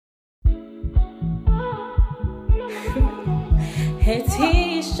Hey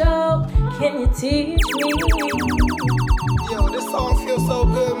T-Show, can you teach me? Yo, this song feels so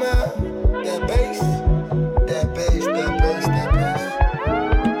good, man. That bass, that bass, that bass, that bass.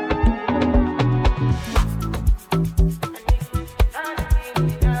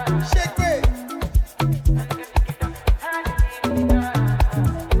 Shake it.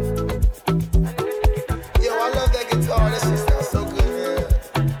 Yo, I love that guitar. That shit sounds so good, man.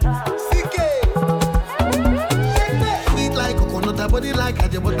 CK. Sweet like coconut, body like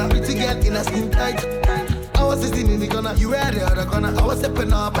Ajabota. Pretty girl in a skin tight. I was sitting in the corner, you were the other corner. I was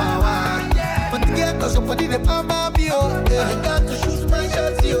stepping up power. But the girl cause your body the palm of you. I got to shoot my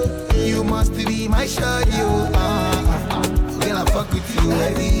shots, you. You must be my shot, you. Girl, I fuck with you,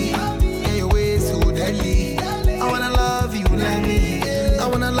 heavy. Yeah, your way so deadly. I wanna love you, like me. I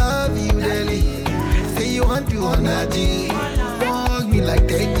wanna love you, daily. Say you want to on a G. Fuck me like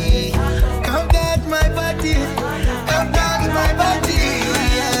Daddy. Come touch my body. Come touch my body.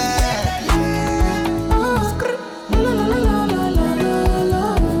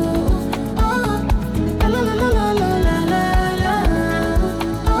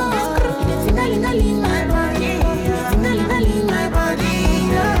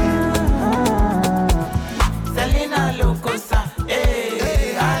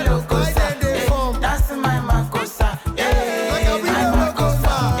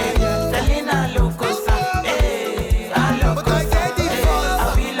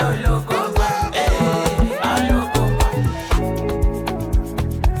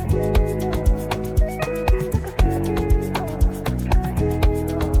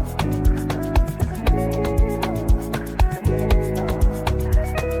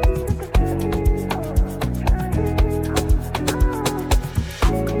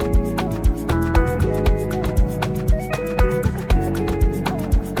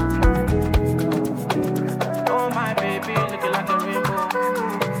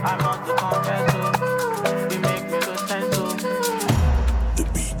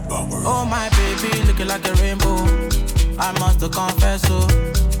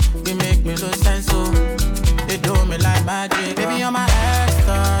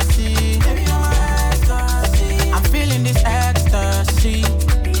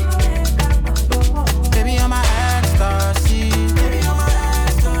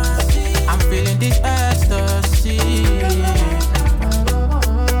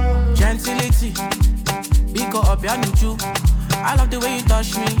 I love the way you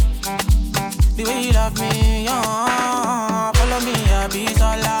touch me, the way you love me, follow me, I'll be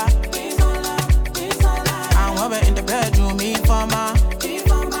sola. And when we're in the bedroom, me for my.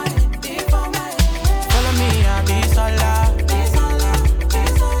 Follow me, I'll be sola.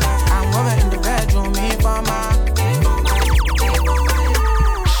 And when we're in the bedroom, me for my.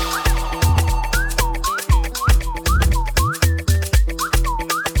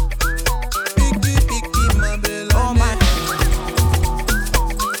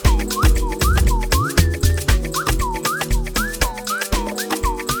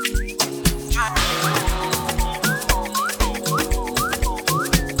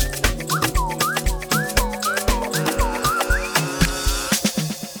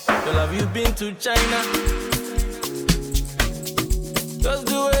 To China, just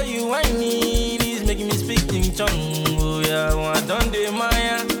the way you want me is making me speak in tongue. Oh yeah, I done the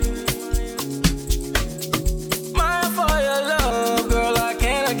Maya for your love, girl. I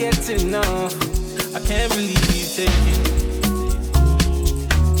cannot get enough. I can't believe you take it.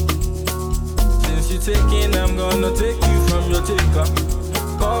 Since you're taking, I'm gonna take you from your taker.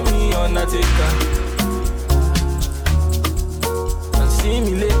 Call me Undertaker. See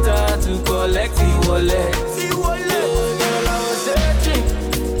me later to collect the wallet. Girl, I was searching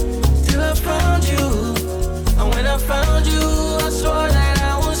till I found you. And when I found you, I swore that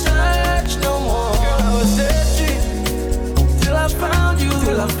I won't search no more. Girl, I was searching till I found you.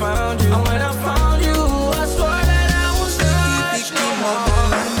 And when I found you, I swore that I won't search no more.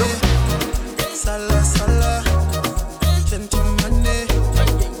 Sala, sala, gentleman.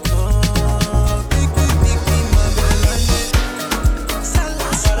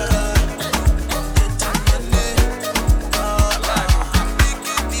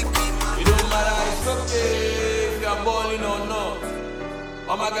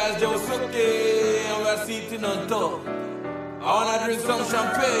 All my guys just okay, and we're sitting on top. I wanna drink some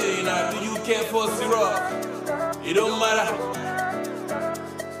champagne, now do you care for syrup? It don't matter.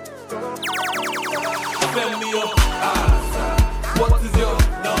 Send me your answer. What is your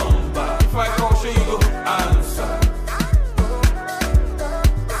number? If I call, sure you go answer.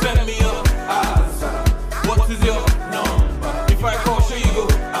 Send me your answer. What is your number? If I call, sure you go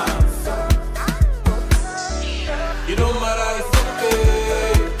answer. It don't matter, it's okay.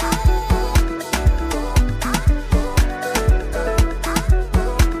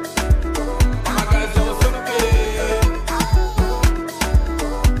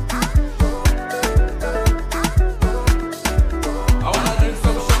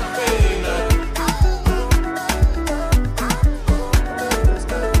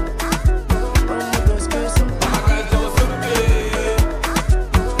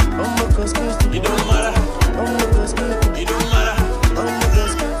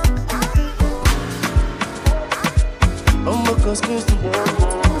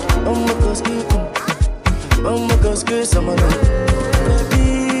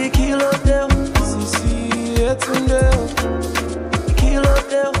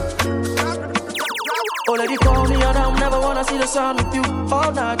 sound with you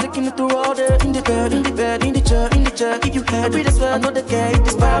all night, taking it through all day. In the bed, in the bed, in the chair, in the chair. If you had, I really swear I know the care, it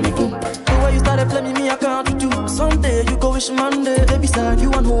inspire me. The way you started playing me, I can't do. Someday you go wish Monday. Baby side,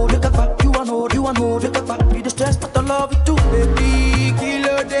 you want hold, look up, you want hold, you want hold, look up. You the stress, but I love you too. Baby,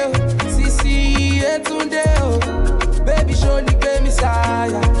 kilo de, sisi etunde o. Baby, show me game Messiah,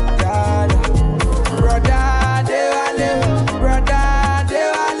 yeah. Brother, de wale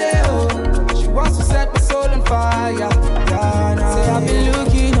o. She wants to set my soul on fire, yeah. Say I've been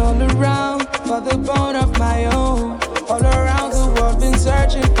looking all around for the bone of my own. All around the world, been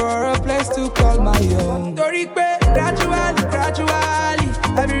searching for a place to call my own. Toripe, gradually,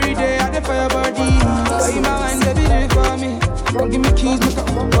 every day I dey for your body. But you my mind, baby, do it for me. Don't give me keys, make up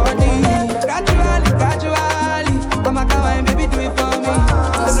my body. Gradually, come on, come on, baby, do it for me. I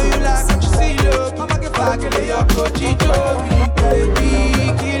know you like what you see, look. Come back, get your cochito. Baby,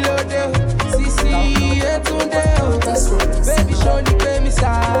 kilo de, sisi etunde o. Baby, show me play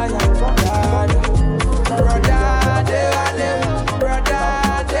Messiah, brother, de wale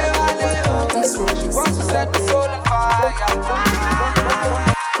o. She wants to set the soul on fire.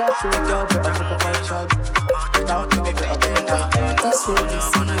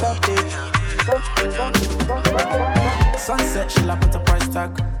 Sunset, she like put a price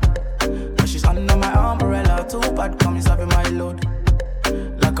tag. But she's under my umbrella. Too bad, come is having my load.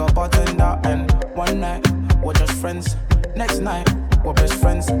 Like a bartender, and one night we're just friends. Next night we're best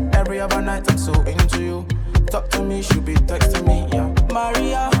friends. Every other night I'm so into you. Talk to me, she be texting me, yeah.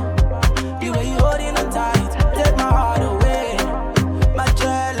 Maria, the way you holding her tight, take my heart away.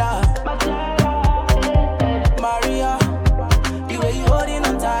 Marcella, Maria, the way you holding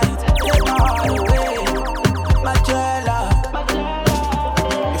her tight, take my heart away. Marcella,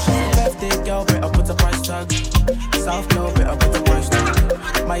 if she's a birthday girl, better put a price tag. South girl, better put a price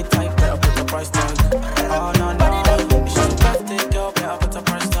tag. My type, better put a price tag. Oh no no, if she's a birthday girl, better put a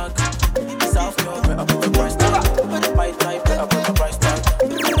price tag. South girl, better put a price tag. My type, better put a price tag.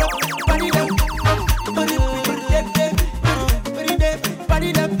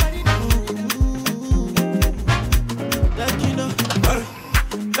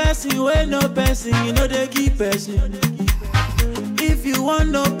 Person wey no person, you know they keep person. If you want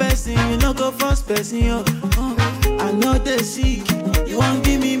no person, you no go first person. I know they sick, you won't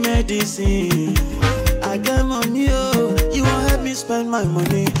give me medicine. I get money, you won't help me spend my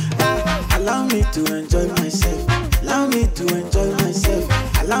money. Allow me to enjoy myself. Allow me to enjoy myself.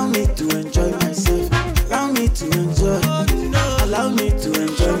 Allow me to enjoy myself. Allow me to enjoy. Allow me to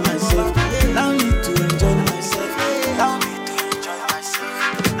enjoy myself. Allow me to enjoy myself. Allow me to enjoy myself.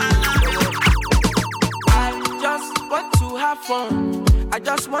 I just want to have fun. I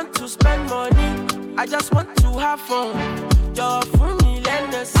just want to spend money. I just want to have fun. You're for me,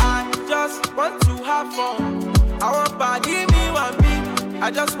 lenders. I just want to have fun. I want body me one me. I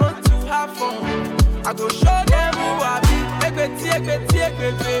just want to have fun. I go show them who I be. Ekbeti.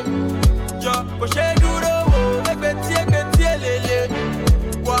 Yo, push it duro. Ekbeti lele.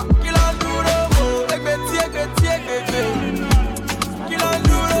 Wa kilo duro. Ekbeti. Kilo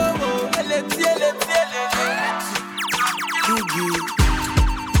duro. Eleti lele.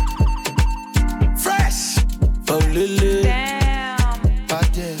 Fresh from Lily.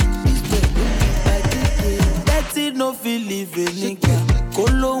 Betty no feel live a nigga.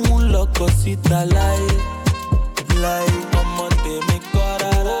 Kolohun loko sita lie. Mama temi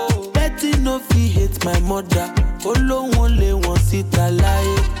korara. Betty no feel hate my mother. Kolohun le won sita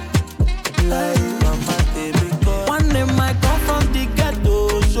lie. Mama temi korara. One day I come from the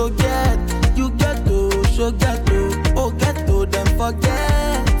ghetto, so get. You ghetto, so ghetto. Oh ghetto, then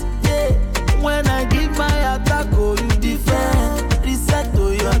forget. Yeah. When I give my attack, oh you defend. Reset to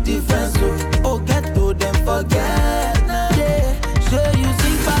your defense, oh ghetto, then forget. Yeah. So you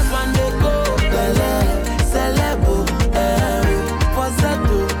sing fast when they go. Celebo,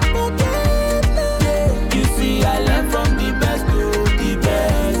 Fossetto. You see I learn from the best to the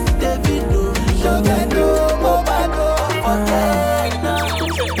best. Davido, Shogato, Obado, forget.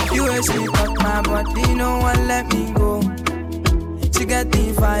 You ain't sleep up my body, no one let me go. She get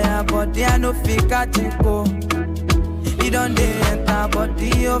the fire, body I no fit catch it go. You don't enter body,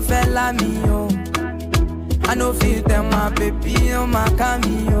 you fella me yo. I no feel them my baby, you my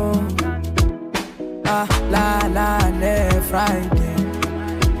cameo. La Friday.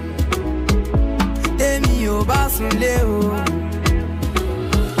 Demi o basunle o.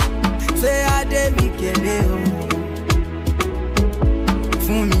 Say I demi kele o.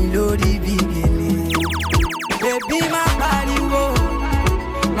 Fún mi lórí bí gèlè. Baby má pariwo.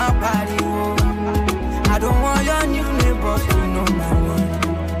 I don't want your new neighbors to know my name.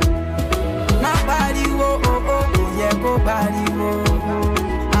 Má pariwo, oh, yeah, go pariwo.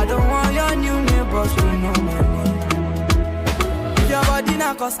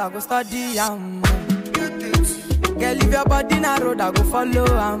 focus, I go study, Girl, leave your body in a road, I go follow,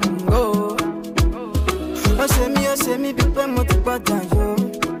 go. Oh, say me, people motivate yo.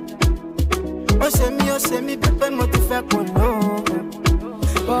 Oh, say me, people motivate no.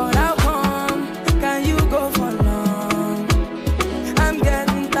 But how come, can you go for long? I'm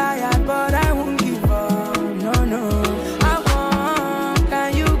getting tired, but I won't give up, no. How come,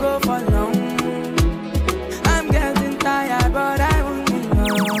 can you go for long? I'm getting tired, but I won't give up,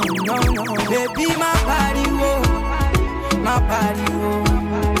 no. Baby, my body,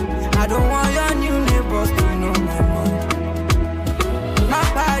 I don't want your new neighbors to know my name. My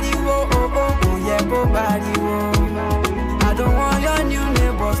body, oh, yeah, go body, I don't want your new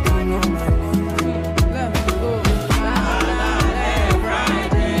neighbors to know my name. Let me go.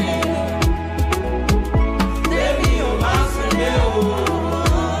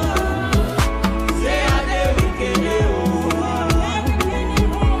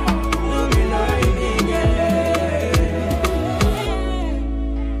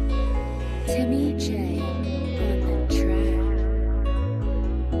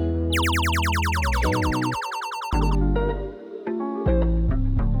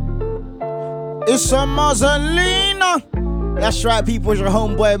 It's a Mazzolina. That's right, people. It's your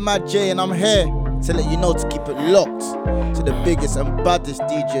homeboy Mad J, and I'm here to let you know to keep it locked to the biggest and baddest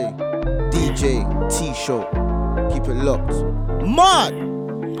DJ T Show. Keep it locked. Mad.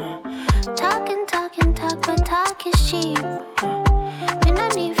 Talk, but talk is cheap. Me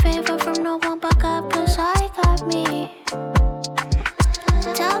not need favor from no one but God, plus I got me.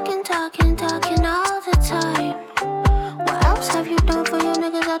 Talking all the time. What else have you done for your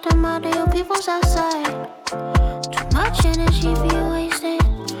niggas out the mud and your people's outside? Too much energy for you wasted.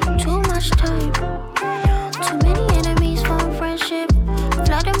 Too much time. Too many enemies for friendship.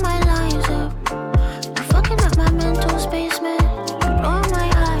 Flooding my lines up. You fucking up my mental space, man. Blowing my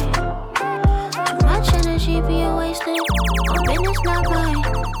eye. Too much energy for you wasted. My business not mine.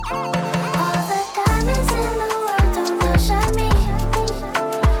 All the diamonds in the world don't outshine me.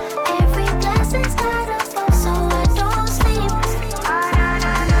 Every blessing's gotta fall, so I don't sleep. I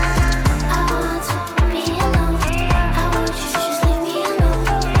want to be alone. I want you to just leave me alone.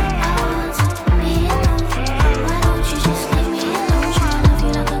 I want to be alone. Why don't you just leave me alone? Tryna love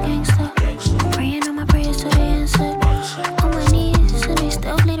you like a gangster. Praying on my prayers till they answer. On my knees, and they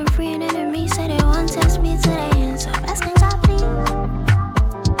still bleeding free. And enemies say they won't test me till they answer. Asking God, please.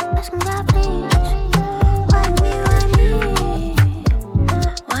 Asking God, please. Why me? Why me?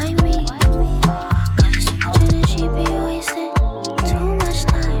 Cause too much energy be wasted. Too much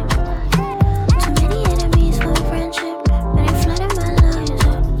time. Too many enemies for friendship. But they flooding my lines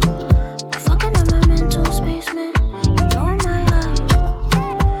up. You fucking up my mental space, man. You blowing my eye.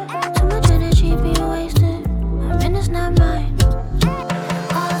 Too much energy be wasted. My business not mine.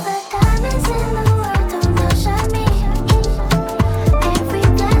 All the diamonds in the world don't outshine me. Every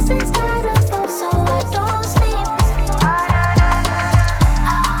blessing's gotta fall, so I don't sleep. I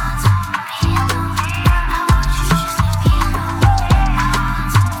want to be alone. I want you to just leave me alone. I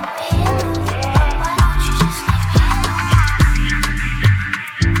want to be alone. Why don't you just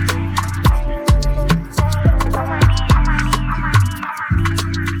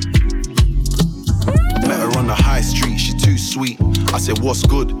Met her on the high street, she too sweet. I said, what's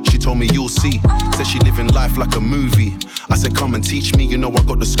good? She told me you'll see. Said she living life like a movie. I said, come and teach me, you know I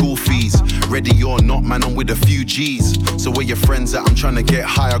got the school fees. Ready or not, man, I'm with a few G's. So where your friends at? I'm trying to get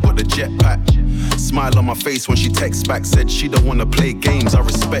high, I got the jetpack. Smile on my face when she texts back. Said she don't wanna play games, I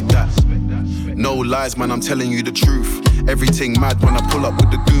respect that. No lies, man, I'm telling you the truth. Everything mad when I pull up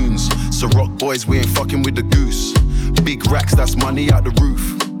with the goons. So rock boys, we ain't fucking with the goose. Big racks, that's money out the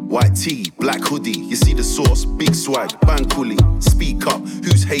roof. White tee, black hoodie, you see the sauce, big swag, bang coolie. Speak up,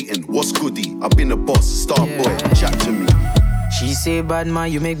 who's hating, what's goodie? I've been a boss, star boy, chat to me. She say, bad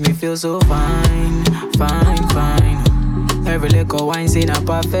man, you make me feel so fine, fine, fine. Every liquor wine say na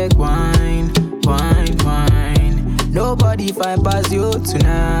perfect wine, wine, wine. Nobody fight past you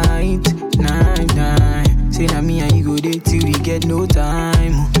tonight, night, night. Say na me and you go there till we get no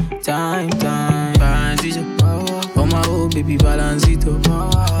time, time, time. Balance it up, oh my oh baby, balance it up.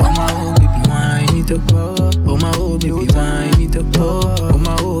 Oh my oh baby, wine it up. Oh my oh baby, wine it up. Oh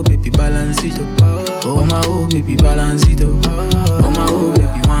my oh baby, balance it up. Oh my oh baby, balance it up. Oh my oh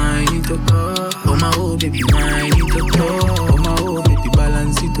baby, wine it up. Oh my oh baby, wine it up. Oh my oh baby,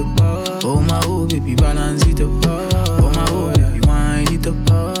 balance it up. Oh my oh baby, balance it up. Oh my oh baby, wine it up.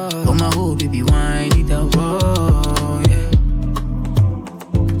 Oh my oh baby, wine it up. Oh yeah.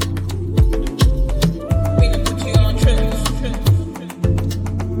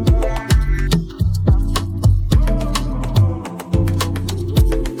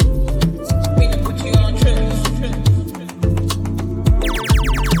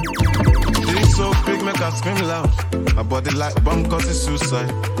 out. My body like bomb cause it's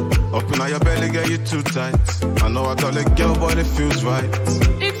suicide. Open out your belly, girl, you too tight. I know I got a girl, but it feels right.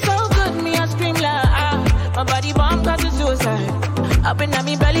 It's so good, me I scream like my body bomb cause it's suicide. Up in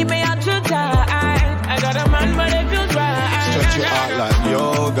my belly, me I'm too tight. I got a man, but it feels right. Stretch your out like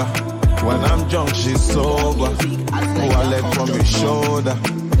yoga. When I'm drunk, she's sober. Pull her leg from your shoulder.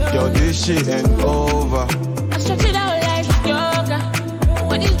 Yo, this shit ain't over. I stretch it out like yoga.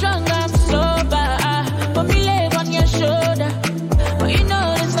 When he's drunk, I'm sober. Put me leg on your shoulder. But you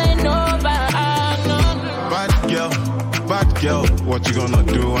know this ain't over. No. Bad girl, what you gonna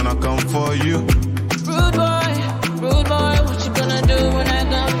do when I come for you? Rude boy, what you gonna do when I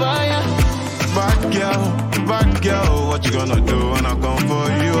come for you? Bad girl, what you gonna do when I come for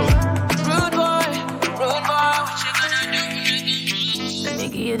you? Rude boy, what you gonna do? Let me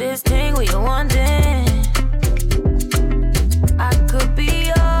give you this thing where you want it. I could be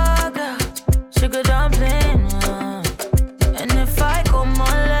your girl, sugar dumpling. And if I come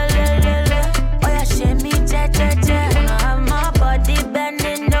on, la la la la, oh yeah, shake me, cha cha cha. Wanna have my body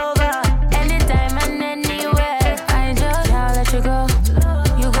bending over, anytime and anywhere. I just can't let you go,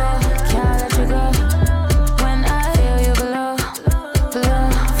 you go, can't let you go. When I feel you below,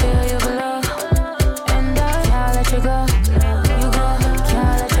 feel you below, and I can't let you go, you go,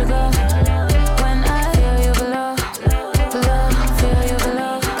 can't let you go. When I feel you below, feel you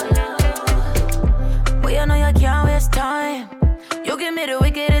below. Well, you know you can't waste time. You give me the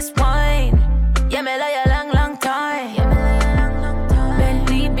wickedest wine. Yeah, me like a long time.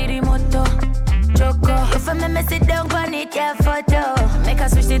 Bentley, bitty moto, choco. If I me sit down, pan it, yeah, photo. Make her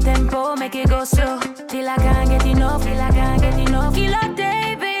switch the tempo, make it go slow. Till I can't get enough, Kill a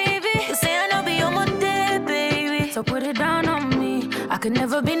day, baby. You say I know be on my day, baby. So put it down on me. I could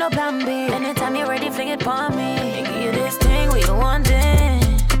never be no plan B. Anytime you're ready, fling it for me. Give you this thing where you want it.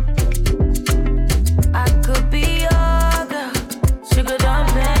 I could be your girl, sugar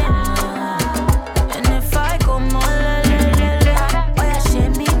dumpling. And if I come on, la la la la, oh yeah,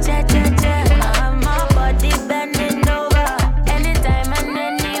 shake me, cha cha cha. I have my body bending over, anytime and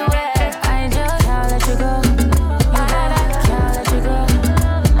anywhere. I just can't let you go, you can't let you go.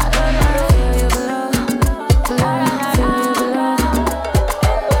 I feel you below, feel you below.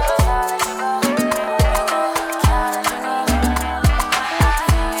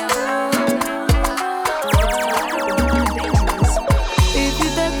 If you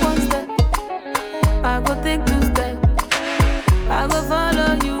take one step, I go take two steps. I go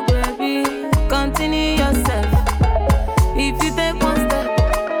follow you, baby. Continue yourself. If you take one step,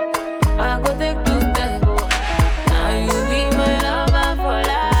 I go take two steps. Now you be my lover for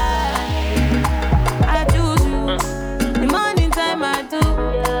life. I choose you. The morning time I do,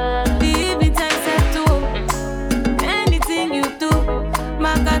 the evening time set to. Anything you do,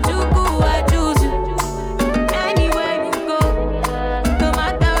 Makachuku, I choose you. Anywhere you go, no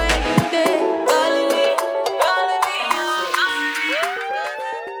matter where you stay, calling me.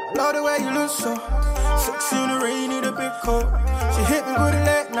 I love the way you look so sexy in the rain, need a big coat. She hit me with a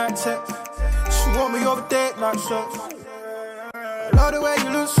late night text. She want me over date night shots. I love the way you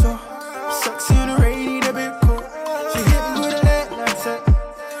look so sexy in the rain, need a big coat. She hit me with a late night text.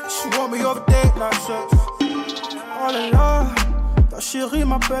 She want me over date night shots. Oh là là, ta chérie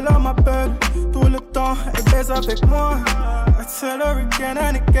m'appelle, elle m'appelle tout le temps, elle baise avec moi. I tell her again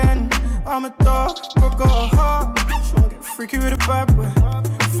and again, I'm a dog, go hard. She wanna get freaky with a bad boy.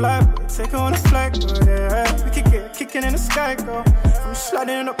 Fly boy, take her on a flight, girl, yeah. We can get kicking in the sky, girl. I'm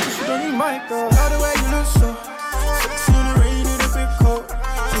sliding up, push it on you, my girl. Love the way you look so sexy in the rain, in a big coat.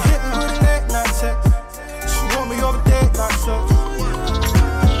 She hit me with a late night text. She want me over date night shots.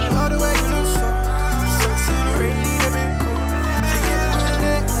 Love the way you look so sexy in the rain, in a big coat. She hit me with a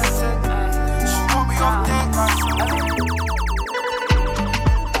late night text. She want me over date night shots.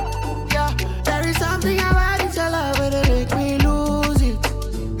 Yeah, there is something about it, your love, but it make me lose it.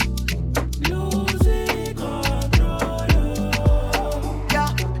 Yeah,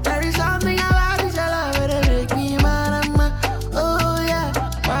 there is something about it, your love, but it make me mad.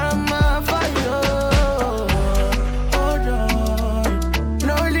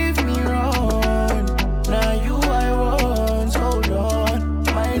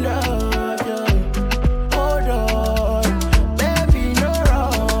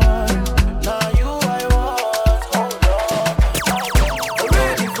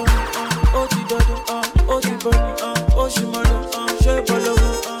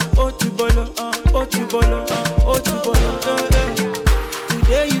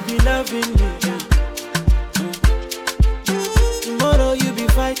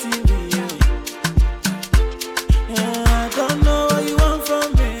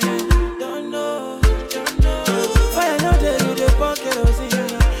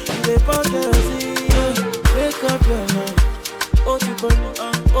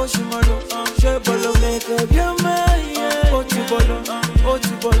 Bolo, make up your mind, yeah. Bolo,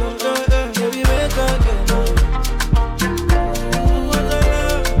 baby, make up your mind.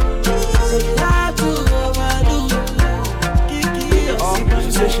 Say you like to overdo.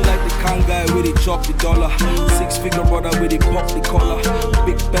 She said she like the kind guy with it drop the dollar. 6-figure brother with it pop the collar.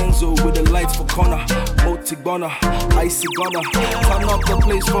 Big Benzo with the lights for corner. Motigona, icy gunner. Turn up the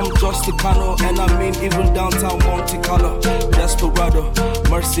place from Just to Cano. And I mean even downtown Monte Carlo. Desperado,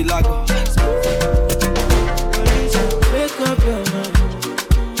 Mercy Lago. Wake up your mind.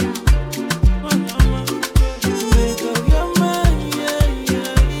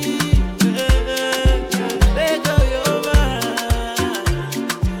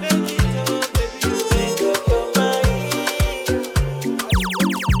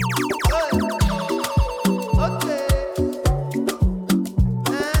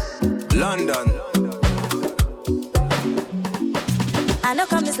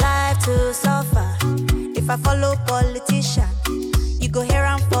 I follow politician, you go here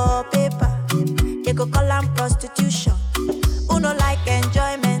and for paper, they go call am prostitution. Who no like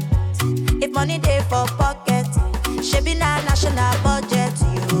enjoyment? If money dey for pocket, shebi na national budget.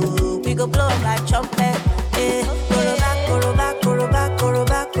 You, we go blow like trumpet. Koroba, koroba, koroba,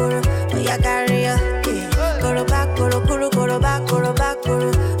 koroba, koro. Oh ya carry ya. Koroba, koro, koro, koroba, koroba,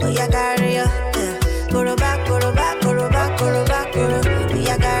 koro. Oh ya carry ya. Koroba, koroba, koroba, koroba, koro. Oh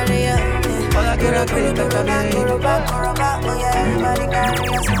ya carry ya.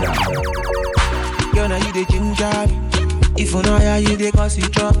 Girl, now you the ginger. If you know how you the cause you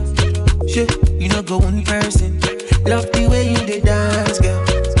drop. Shit, you know go one person. Love the way you the dance, girl.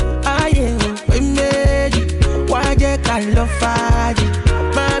 Ah yeah, we made you. Why you call love fire?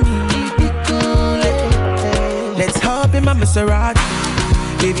 Mommy, you be cool. Let's hop in my Maserati.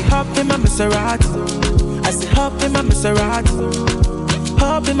 Baby, hop in my Maserati. I said hop in my Maserati.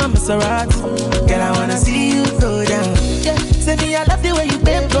 Hop in my Maserati. Girl, I wanna see you go down. Yeah, say me I love the way you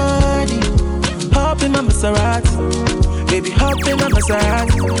bend body. Hop in my Maserati. Baby, hop in my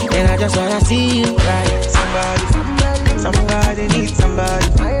Maserati. And I just wanna see you right. Somebody needs somebody.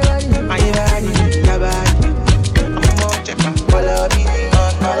 My body, your body. I'm more check my quality.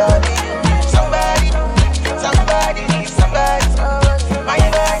 Somebody needs somebody. My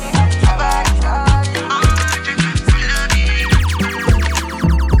body, your body.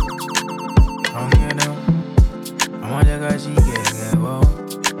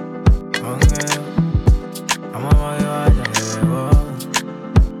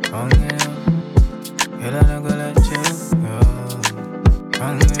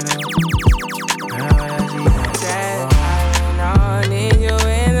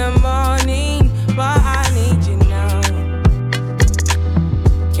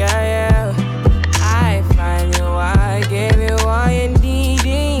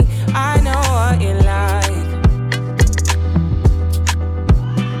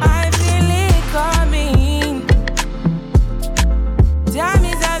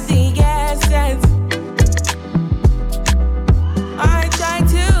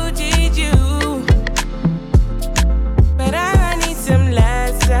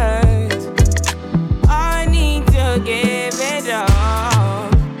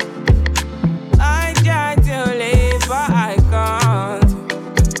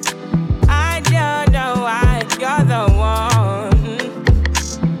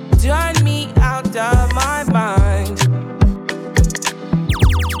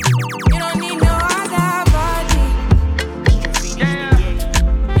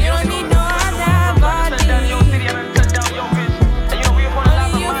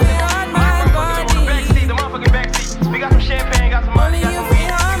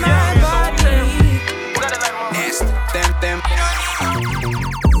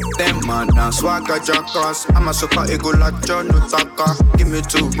 Swagger jackass, I'm a super ego like John Utaka. Give me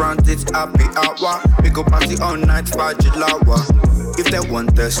 2 rounds, it's happy hour. We go party all night, Fajilawa. If they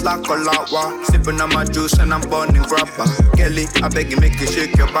want this, like a lawa. Sipping on my juice and I'm burning grappa. Kelly, I beg you, make you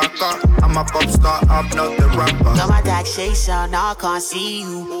shake your back up. I'm a pop star, I'm not the rapper. Got my dark shades on, now I can't see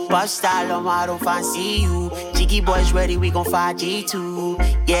you. Pop style on, I don't fancy you. Jiggy boys ready, we gon' fight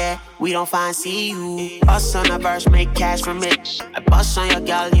G2. Yeah, we don't fancy you. Us on a verse, make cash from it. I bust on your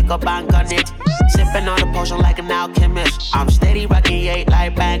girl, you go bank on it. Sipping on the potion like an alchemist. I'm steady rocking 8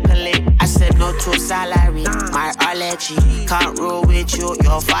 like bank lit. I said no to salary, my allergy. Can't roll with you,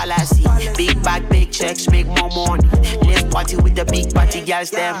 your fallacy. Big bag, big checks, make more money. Live party with the big party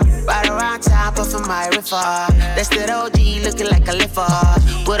girls, them. Right around town, puffin' my river. That's that OG looking like a liver.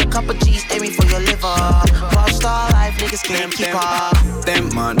 With a couple G's aiming for your liver. Pop star life, niggas can't keep up.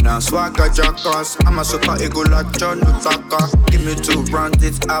 Them man now swagger jackass. I'm a super ego like John Utaka. Give me 2 rounds,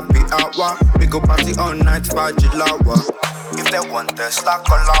 it's happy hour. We go party all night, Fajilawa. If they want the slack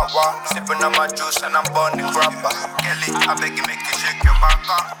or lawa, sipping on my juice and I'm burning grabber. Kelly, I beg you make you shake your back.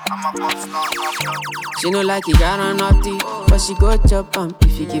 I'm a pop star. She no like it, got on naughty, but she go chop am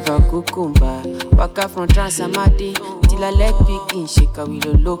if you give her cucumber. Waka from Transamadi till her leg begin shake her with a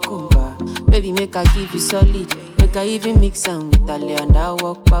locumba. Baby, make her give you solid, make her even mix am with her lay and I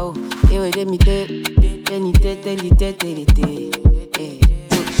walk pow. Hey, wait, let me tell.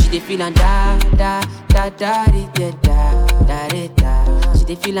 She dey feel and da da da da da da da da da. She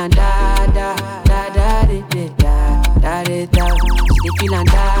dey feel and da da da da da da da da da. She dey feel and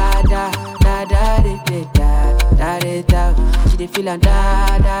da da da da da da da da da. She dey feel and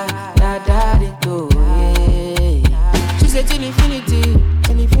da da da da da da. She say till infinity,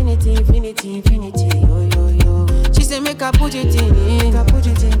 till infinity, infinity, infinity. Yo yo yo. She say make her put it in, put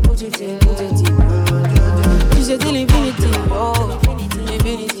it in, put it in, put it in. She say till infinity, oh infinity,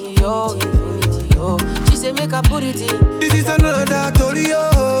 infinity, oh infinity, oh. She say make her put it in. This is another story,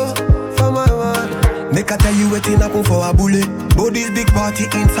 oh, for my man. Make I tell you waiting happen for a bullet. Body's big party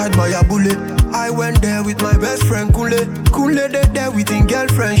inside my bullet. I went there with my best friend Kule. Kule they there with his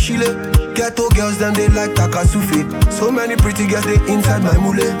girlfriend Shile. Ghetto girls them they like Takasufi. So many pretty girls they inside my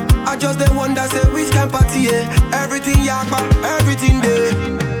mule. I just the one that say which can party, yeah. Everything yakba, everything there.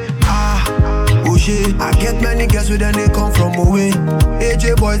 Oh shit, I get many girls with them they come from away.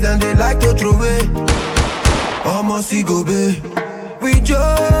 AJ boys then they like to throw away. Almost go babe. We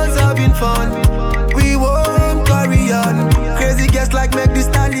just having fun. We won't carry on. Crazy guests like make the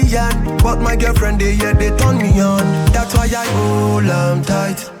stallion. But my girlfriend they turn me on. That's why I hold on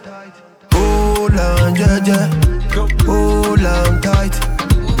tight. Hold on, jaja. Hold on tight.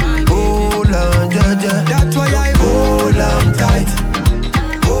 Hold on, jaja. That's why I hold on tight.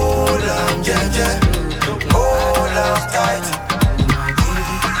 Hold on, jaja. Hold on tight.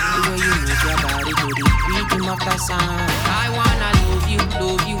 I wanna love you,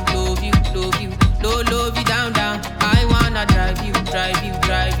 love you, love you, love you. Don't love you down, down. I wanna drive you, drive you,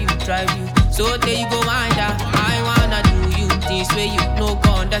 drive you, drive you. So there you go wind up. I wanna do you things where you no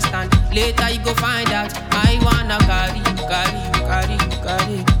go understand. Later you go find out. I wanna carry you, carry you, carry you,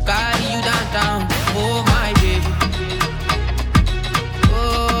 carry you, carry you downtown. Oh my baby. Oh,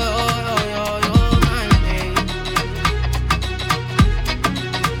 oh, oh, oh, oh my baby.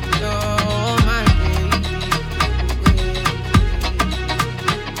 Oh my baby.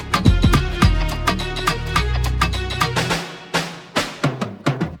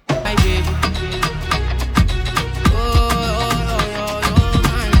 My baby. Oh, oh, oh, oh, oh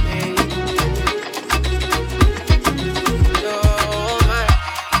my baby. Oh my.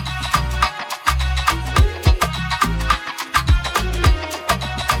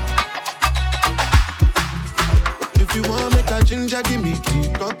 If you want make a ginger, give me the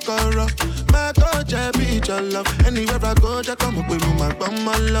kokoro. My touch, I be your love. Anywhere I go, just come up with me, my bum,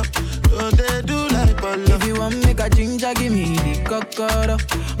 my love. Don't they do like bala? If you want make a ginger, give me the kokoro.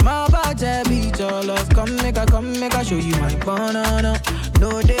 My body beat your love. Come make a show you my banana.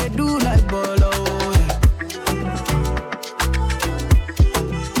 No, they do like bolo.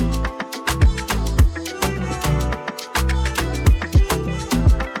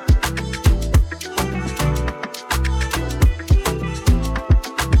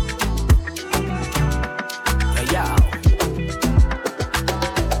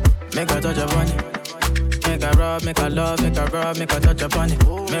 Make a touch upon it. Make a rub, make a love, make a rub, make a touch upon it.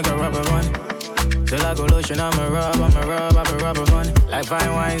 Make a rub upon it. Till I go lotion, I'ma rub upon it. Like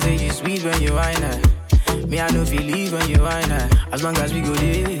fine wine, say you sweet when you wine it. Me, I know feel leave when you wine it. As long as we go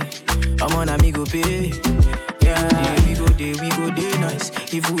there, I'm on amigo pay. Yeah, we go there nice.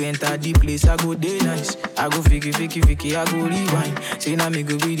 If we enter the place, I go there nice. I go fiki, I go rewind. Say now me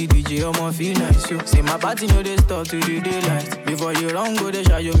go be the DJ, I'ma feel nice. Yo. Say my party know they start to the daylight. Before you run, go the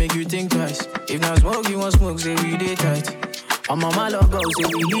shot, you make you think twice. If not smoke, you want smoke, say we day tight. I'm on my love, go, say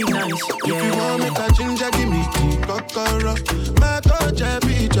we live nice. Yeah. If you want make a ginger, give me the kokoro. My touch, I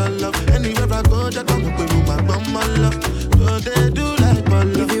be your love. Anywhere I go, just come up with me, my bum, my love. Don't they do like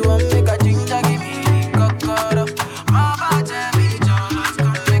bala? If you want make a ginger, give me the kokoro. My body beat your love.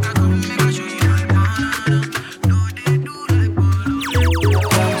 Come make a show you my banana. No, they do like bolo.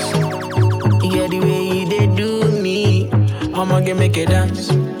 Yeah, the way they do me, I'ma make it dance.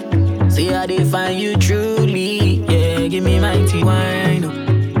 See how they find you truly. Yeah, give me my tea wine.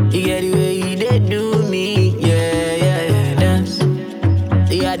 Yeah, the way they do me. Yeah, dance.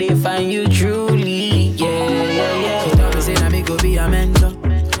 See how they find you truly. Yeah. She tell me say I me go be a mentor.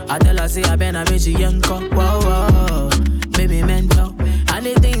 I tell her say I been a bitch yanko. Whoa, baby mentor. I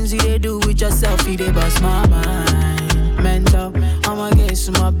And the things you they do with yourself, you they bust my mind. Mental, I'ma get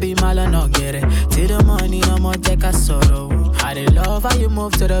some be mal and not get it. Till the money, I'ma take a sorrow. I they love how you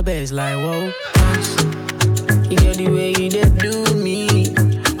move to the bass like whoa. You get the way you they do me,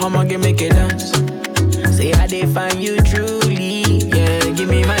 I'ma get make it dance. Say I they find you truly, yeah. Give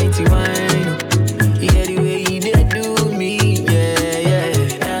me mighty wine. You get the way you they do me, yeah, yeah.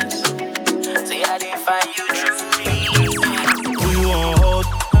 Dance. Say I they find you truly. Who you want hold?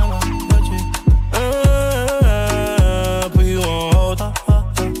 Put you on hold.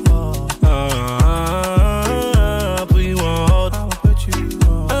 Put you on hold. Put you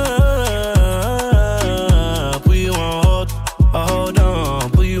on hold. Hold on.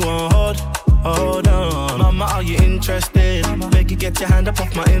 Put you on hold. Hold on. Mama, are you interested? Make you get your hand up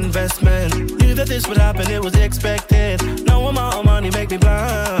off my investment. Knew that this would happen, it was expected. No amount of money make me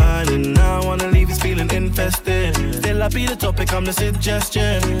blind. And now I wanna leave this feeling infested. Still I be the topic, I'm the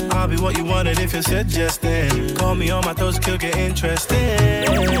suggestion. I'll be what you wanted if you're suggesting. Call me on my toes, could get interested.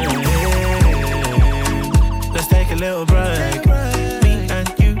 Let's take a little break. Me and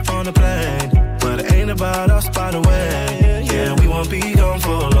you on the plane. But it ain't about us by the way. Yeah, we won't be gone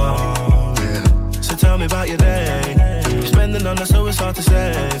for long. So tell me about your day. Spending on us so it's hard to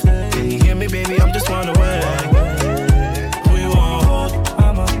save. Can you hear me, baby? I'm just one away. Who you want hold?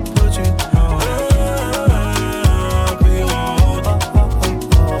 I'ma put you on. Who you want hold?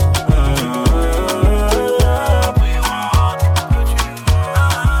 Who you want hold? Put you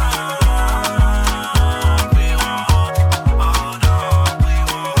on. Who you want hold? Hold on. Who you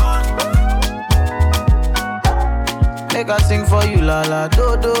want hold? Make I sing for you, la la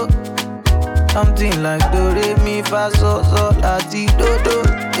do do. Something like do re mi fa so so la ti do do.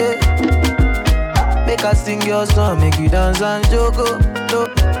 Yeah. Make I sing your song, make you dance and jogo. Do.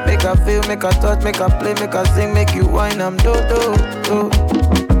 Make I feel, make I touch, make I play, make I sing, make you whine, I'm do do do.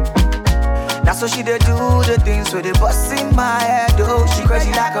 That's what she dey do, the things where they bust in my head. Oh, she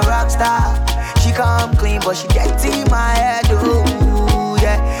crazy like a rock star. She come clean, but she get in my head. Oh,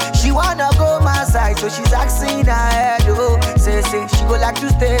 yeah. She wanna go my side, so she's asking her head. Oh, say she go like to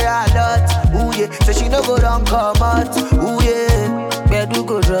stay a lot. Ooh yeah, so she no go down come out. Ooh yeah, bedu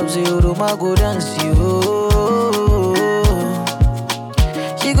go drop zero, Roma go dance you.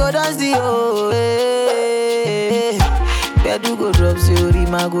 She go dance you. Bedu go drop zero,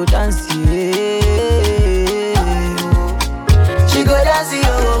 Rima go dance you. She go dance you.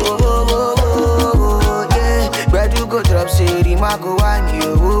 Yeah, bedu go drop zero, Rima go want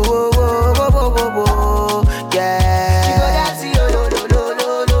you. Yeah. She go dance you.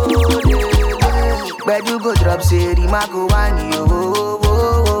 Where you go drop, say, Rima go want you.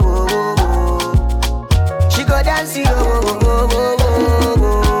 She go dance, you.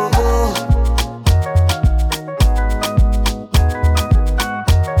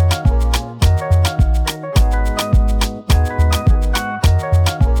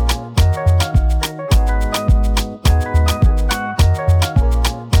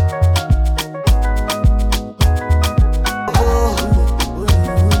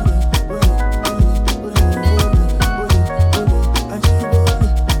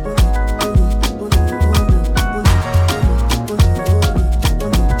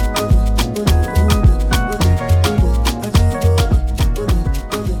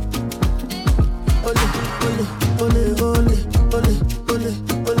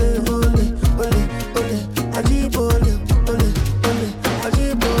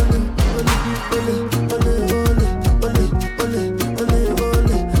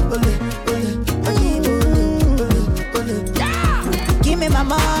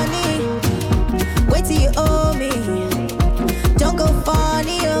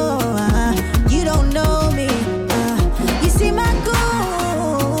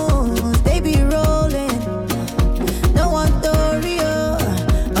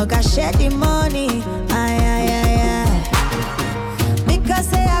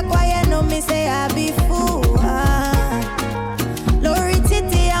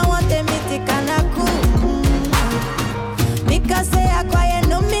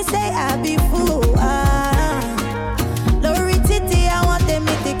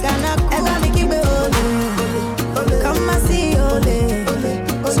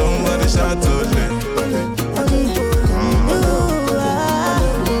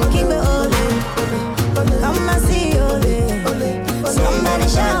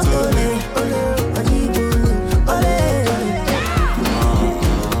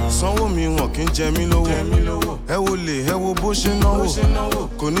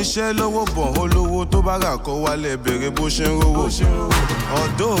 kò ní ṣẹ́ lọ́wọ́ bọ̀ olówó tó bá rà kọ́ wálẹ̀ bẹ̀rẹ̀ bó ṣe ń rówó.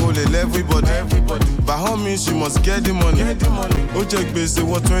 Although o lè everybody, by all means you must get the money. Ó jẹ́ gbèsè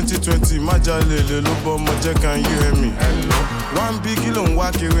wọ 2020 má jalè lè ló bọ́ ọmọ jẹ́ can you hear me? One big kilo ń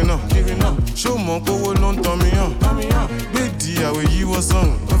wá kiri náà. Ṣó mọ̀ pé owó ló ń tan mi hàn? Gbé di àwẹ̀ yíwọ́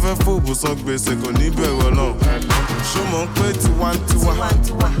sọ̀rùn. Ó fẹ́ fòbù san gbèsè kò ní bẹ̀rù náà. Ṣó mọ̀ pé tiwantiwa?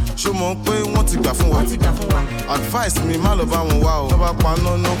 Ṣó mọ̀ pé wọ́n ti gbà fún wa? Advice mi má lọ bá wọn wá o. Tó bá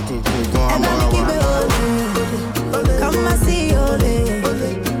paná náà kùnkùn gan àmọ́ra wa. Come and see ole.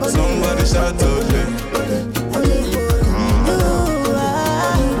 Somebody shout ole.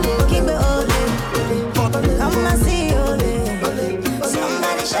 Keep it ole. Come and see ole.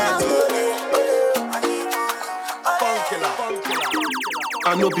 Somebody shout ole.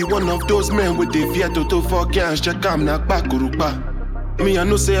 I know be one of those men with the fear to for cash. Check am na bakurupa. Me I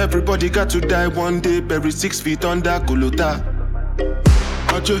know say everybody got to die one day. Bury 6 feet under Kolota.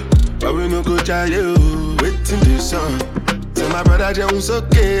 Oje, but we no go jail you. Waiting this song. Tell my brother Jones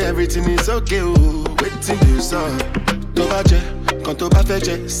okay, everything is okay. Oh, waiting this song. To baje, quand to ba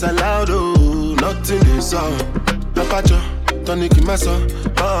feje, salado. Nothing this song. Apacho, tonic in my son.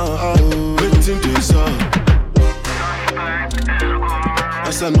 Oh, waiting this song.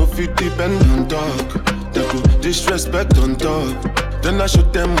 As I know fit depend on dog. They go disrespect on dog. Then I show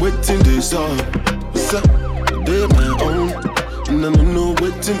them waiting this song. So, they my own. And I don't know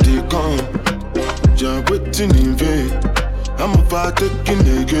waiting they come. You're waiting in vain. I'm about taking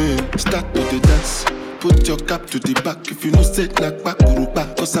again. Start to the dance. Put your cap to the back. If you know say like back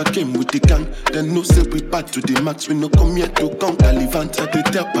uruba. Cause I came with the gang. Then no say we back to the max. We no come here to count Taliban. I they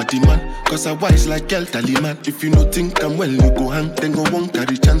tell party man. Cause I wise like El Taliman. If you no think I'm well, you go hang. Then go won't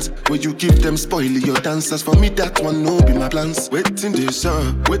carry chance. When you give them spoil your dances. For me that one no be my plans. Waiting they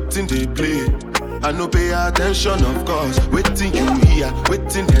song, waiting they play. I no pay attention, of course. Waiting you hear,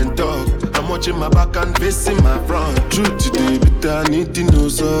 waiting and talk. I'm watching my back and facing my front. Truth today, but I need to know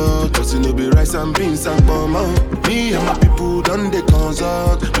so. Cause it no be rice and beans and palm out. Me and my people done the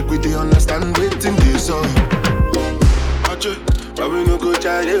consult. Make we they understand waiting this song. But we no go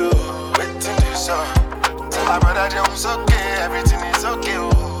try you. Waiting this song. Tell my brother Jones okay, everything is okay.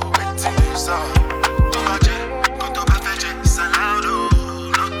 Oh, waiting this song.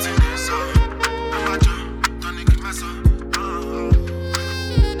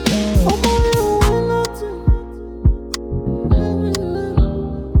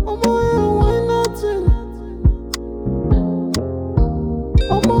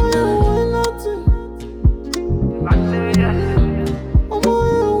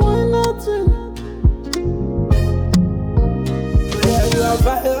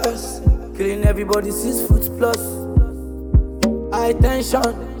 Everybody 6 foot plus. High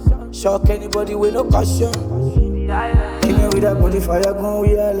tension. Shock anybody with no caution. Killing with that body fire gun,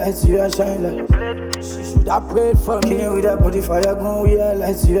 we are lights, we are shine like. She should have prayed for me. Killing with that body fire gun, we are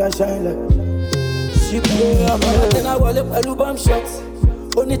lights, we are shine like. She pray on my then I wallet pẹ̀lú bomb shots.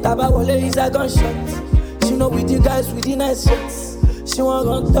 Only taba wallet is a gunshot. She know with the guys with the nice shots. She want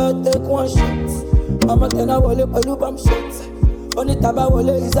run third, take one shot. I'm a then I wallet pẹ̀lú bomb shots. Only taba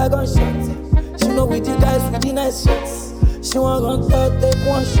wallet is a gunshot. She know with the guys with the nice shots. She want run third, take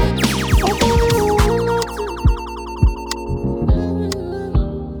one shot.